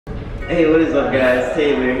Hey, what is up, guys?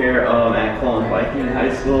 Today we're here at Columbus Viking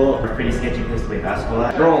High School. We're a pretty sketchy place to play basketball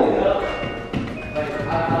at. Bro!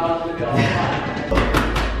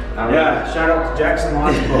 Yeah, shout out to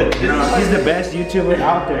Jaxon. You know, he's the best YouTuber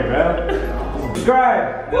out there, bro.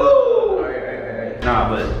 Subscribe! Woo! Nah,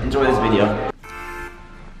 but enjoy this video.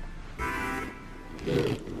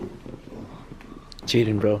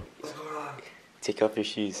 Jaden, bro. Take off your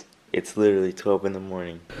shoes. It's literally 12 in the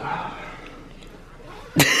morning.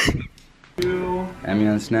 Add me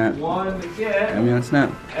on Snap. Add me on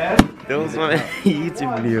Snap. That was my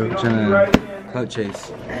YouTube video. I'm trying to clout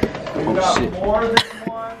chase. Oh shit.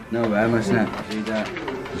 No, but add my Snap. Read that.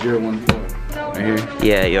 014. Right here.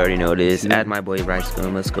 Yeah, you already know this. Add my boy Rice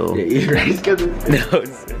Gum. Let's go. Yeah, eat rice gum. No,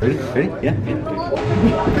 it's... Ready? Yeah.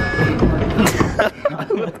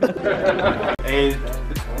 Hey,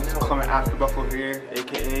 it's coming after Buffalo here,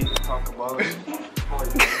 aka Talk About It.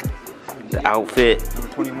 The outfit.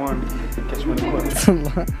 Number 21. Catch me in the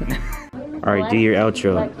corner. Alright, do your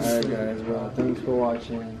outro. Alright guys, well, thanks for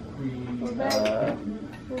watching.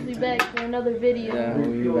 We'll be back for another video. Yeah,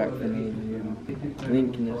 we'll be back for another video.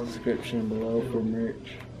 Link in the description below for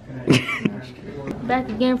merch. Back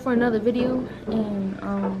again for another video, and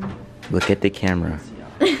Look at the camera.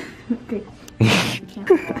 okay.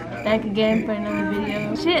 Back again for another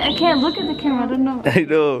video. Shit, I can't look at the camera, I don't know. I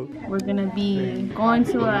know. We're gonna be going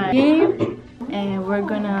to a game, and we're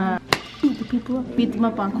gonna beat the people up, beat them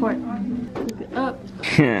up on court. Up.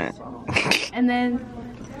 And then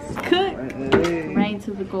cook right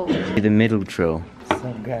into the goal. The middle throw. What's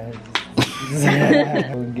up, guys?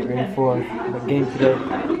 We'll get ready for the game today.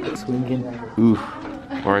 Swinging. Oof.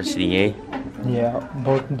 Varsity, eh? Yeah,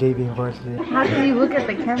 both JV and varsity. How can you look at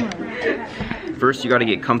the camera? First, you gotta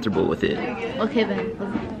get comfortable with it. Okay then.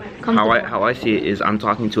 How I see it is I'm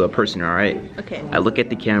talking to a person, alright? Okay. I look at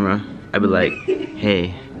the camera, I be like,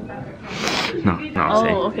 hey. No,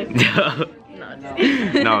 Oh, okay.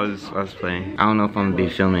 No, I was playing. I don't know if I'm gonna be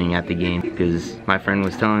filming at the game because my friend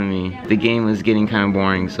was telling me the game was getting kind of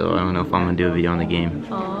boring, so I don't know if I'm gonna do a video on the game.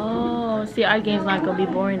 Oh, see, our game's not gonna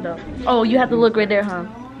be boring though. Oh, you have to look right there, huh?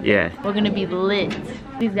 Yeah. We're gonna be lit.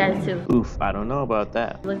 These guys too. Oof, I don't know about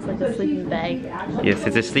that. Looks like a sleeping bag. Yes,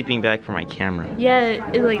 it's a sleeping bag for my camera.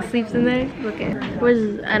 Yeah, it like sleeps in there. Look at.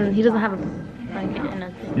 And he doesn't have a blanket or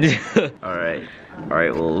nothing. Alright.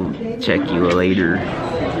 Alright, we'll check you later.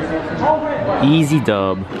 Easy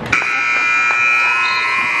dub.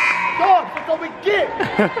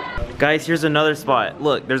 Guys, here's another spot.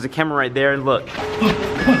 Look, there's a camera right there. Look.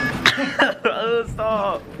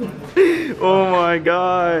 Stop. Oh my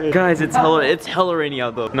god. Guys, it's hella rainy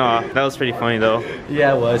out though. Nah, that was pretty funny though.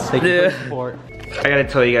 Yeah, it was. Thank you for the support. I gotta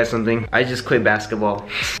tell you guys something. I just quit basketball.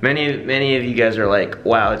 Many of you guys are like,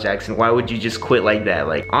 wow, Jaxon, why would you just quit like that?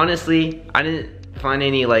 Like, honestly, I didn't find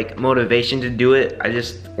any like motivation to do it. I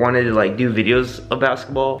just wanted to like do videos of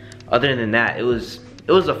basketball. Other than that, it was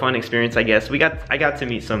a fun experience, I guess. I got to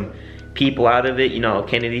meet some people out of it, you know.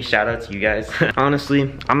 Kennedy, shout out to you guys.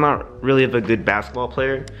 Honestly, I'm not really of a good basketball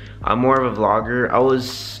player. I'm more of a vlogger.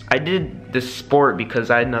 I did the sport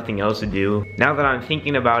because I had nothing else to do. Now that I'm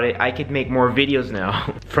thinking about it, I could make more videos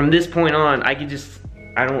now. From this point on, I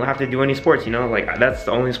don't have to do any sports, you know, like that's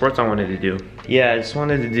the only sports I wanted to do. Yeah, I just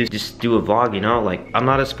wanted to do a vlog, you know, like I'm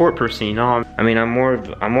not a sport person, you know. I mean, I'm more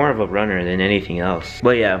of a runner than anything else.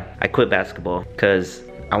 But yeah, I quit basketball because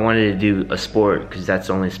I wanted to do a sport because that's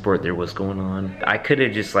the only sport there was going on. I could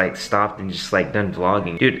have just like stopped and just like done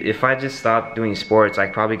vlogging. Dude, if I just stopped doing sports, I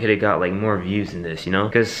probably could have got like more views than this, you know?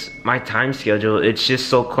 Because my time schedule, it's just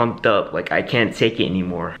so clumped up. Like I can't take it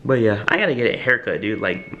anymore. But yeah, I gotta get a haircut, dude.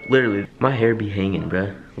 Like literally, my hair be hanging,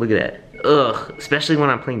 bruh. Look at that. Ugh, especially when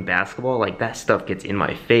I'm playing basketball, like that stuff gets in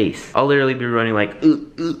my face. I'll literally be running like,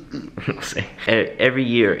 every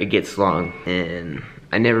year it gets long and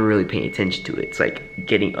I never really pay attention to it. It's like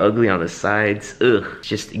getting ugly on the sides. Ugh, it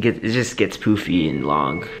just gets poofy and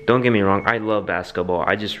long. Don't get me wrong, I love basketball.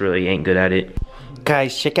 I just really ain't good at it.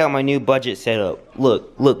 Guys, check out my new budget setup.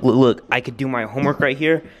 Look. I could do my homework right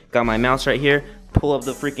here. Got my mouse right here. Pull up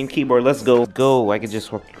the freaking keyboard. Let's go. I could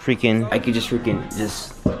just freaking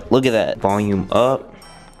look at that. Volume up,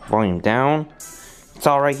 volume down. It's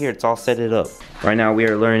all right here. It's all set it up. Right now we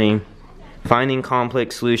are learning finding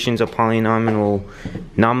complex solutions of polynomial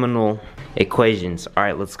equations. All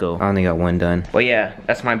right, let's go. I only got one done. But yeah,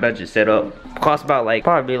 that's my budget set up. Cost about like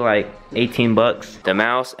probably like 18 bucks. The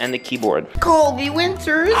mouse and the keyboard. Colby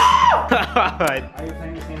Winters.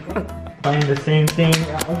 Playing the same thing.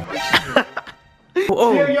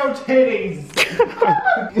 Oh. Hear your titties.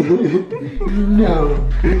 No.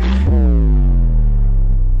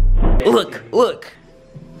 Look.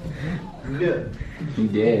 You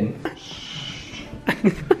did.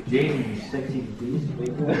 Jaden, you sexy beast.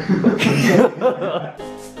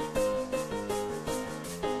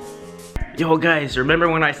 Yo guys, remember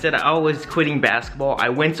when I said I was quitting basketball? I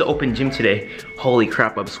went to open gym today. Holy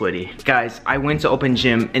crap, I'm sweaty. Guys, I went to open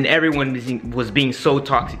gym and everyone was being so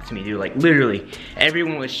toxic to me, dude. Like literally,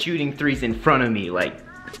 everyone was shooting threes in front of me. Like,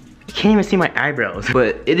 you can't even see my eyebrows.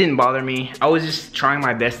 But it didn't bother me. I was just trying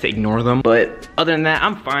my best to ignore them. But other than that,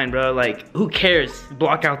 I'm fine, bro. Like, who cares?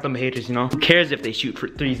 Block out them haters, you know? Who cares if they shoot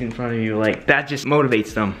threes in front of you? Like, that just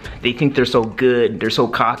motivates them. They think they're so good. They're so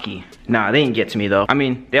cocky. Nah, they didn't get to me though. I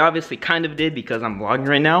mean, they obviously kind of did because I'm vlogging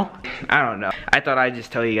right now. I don't know. I thought I'd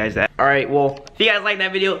just tell you guys that. All right, well, if you guys like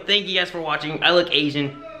that video, thank you guys for watching. I look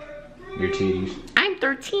Asian. Your titties. I'm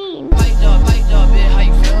 13. How you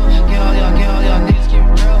feel? Get all y'all niggas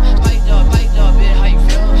get